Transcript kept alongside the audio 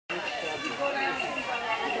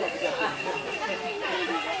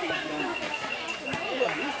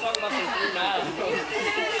Oh,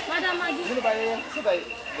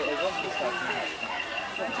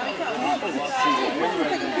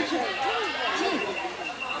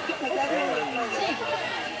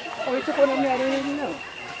 it's a one on the other end, no.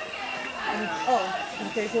 Oh,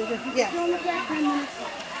 okay, so yeah.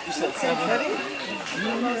 You said 7?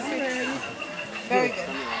 Very good.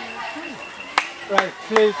 Right,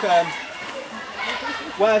 please,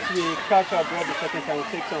 whilst we catch our breath a second, I will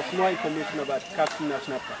take some more information about Kakum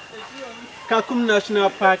National Park. Kakum National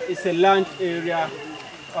Park is a land area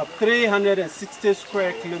of 360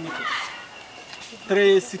 square kilometers.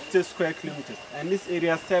 360 square kilometers. And this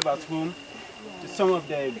area serves as home to some of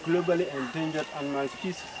the globally endangered animal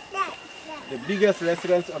species. The biggest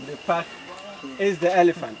residence of the park is the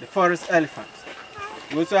elephant, the forest elephant.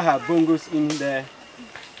 We also have bongos in there,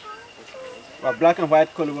 black and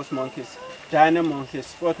white colobus monkeys, giant monkeys,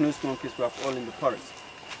 spot-nosed monkeys, we have all in the forest.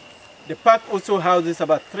 The park also houses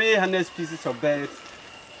about 300 species of birds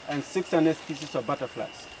and 600 species of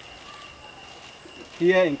butterflies.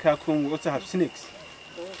 Here in Kakum, we also have snakes.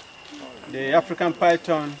 The African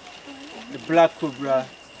python, the black cobra,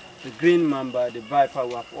 the green mamba, the viper,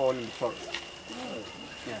 we have all in the forest.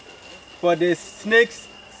 Yeah. For the snakes,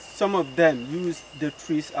 some of them use the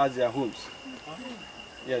trees as their homes.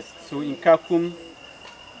 Yes, so in Kakum,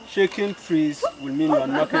 shaking trees will mean you are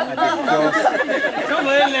knocking at the doors.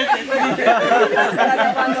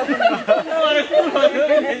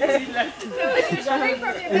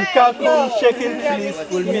 In Kakum, shaking trees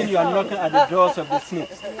will mean you are knocking at the doors of the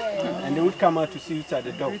snakes. And they would come out to see you at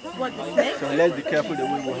the door. So let's be careful the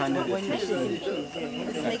way we handle the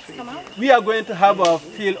snakes. We are going to have our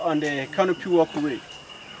field on the canopy walkway,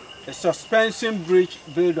 a suspension bridge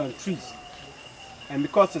built on trees. And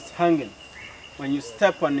because it's hanging, when you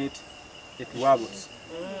step on it, it wobbles.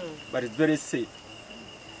 But it's very safe.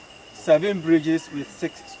 7 bridges with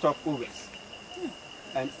 6 stopovers.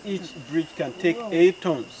 And each bridge can take 8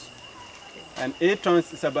 tons. And 8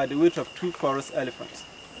 tons is about the weight of 2 forest elephants.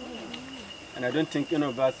 And I don't think any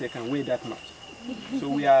of us here can weigh that much. So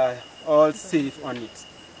we are all safe on it.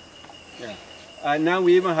 Yeah. And now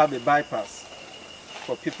we even have a bypass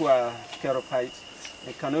for people who are scared of heights.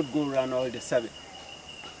 They cannot go around all the 7.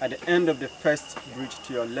 At the end of the first bridge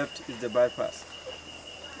to your left is the bypass.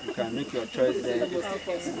 You can make your choice there if you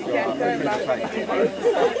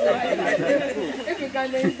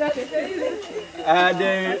are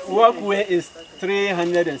the walkway is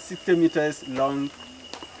 360 meters long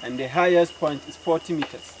and the highest point is 40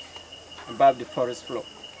 meters above the forest floor.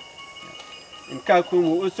 In Kakum,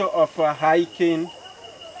 we also offer hiking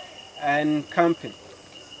and camping.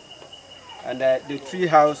 And the tree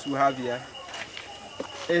house we have here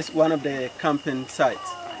is one of the camping sites.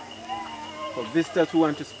 For visitors who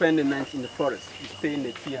want to spend the night in the forest, you stay in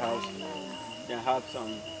the tree house, you can have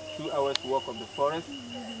some 2 hours walk of the forest,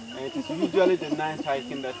 and it is usually the night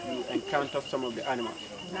hiking that you encounter some of the animals.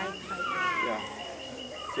 Yeah.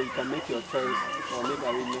 So you can make your choice or make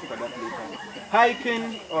arrangements for that later.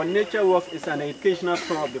 Hiking or nature walk is an educational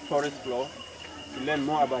tour of the forest floor to learn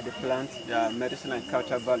more about the plants, their medicinal and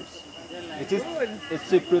cultural values. It is a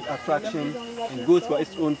separate attraction and goes for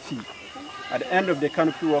its own fee. At the end of the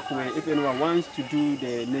canopy walkway, if anyone wants to do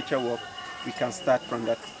the nature walk, we can start from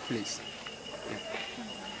that place.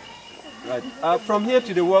 Yeah. Right. From here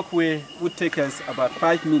to the walkway would take us about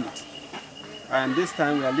 5 minutes. And this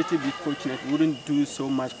time we are a little bit fortunate, we wouldn't do so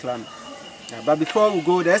much climbing. Yeah, but before we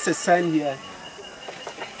go, there's a sign here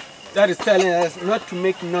that is telling us not to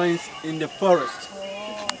make noise in the forest.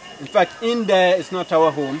 In fact, in there is not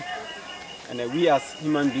our home. And we as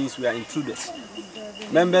human beings, we are intruders.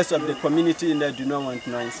 Members of the community in there do not want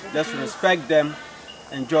noise. Let's respect them,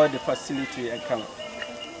 enjoy the facility and come.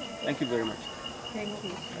 Thank you very much. Thank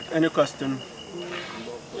you. Any question?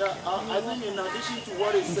 Yeah, I think in addition to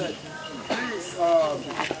what he said, please,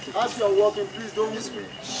 as you are walking, please don't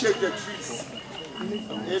shake the trees.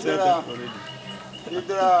 If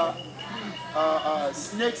there are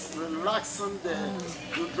snakes relaxing there,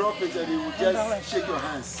 you drop it and it will just shake your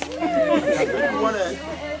hands. If you want a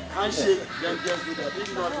handshake, then just do that.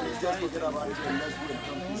 If not, please just forget about it and let's go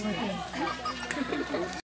and come.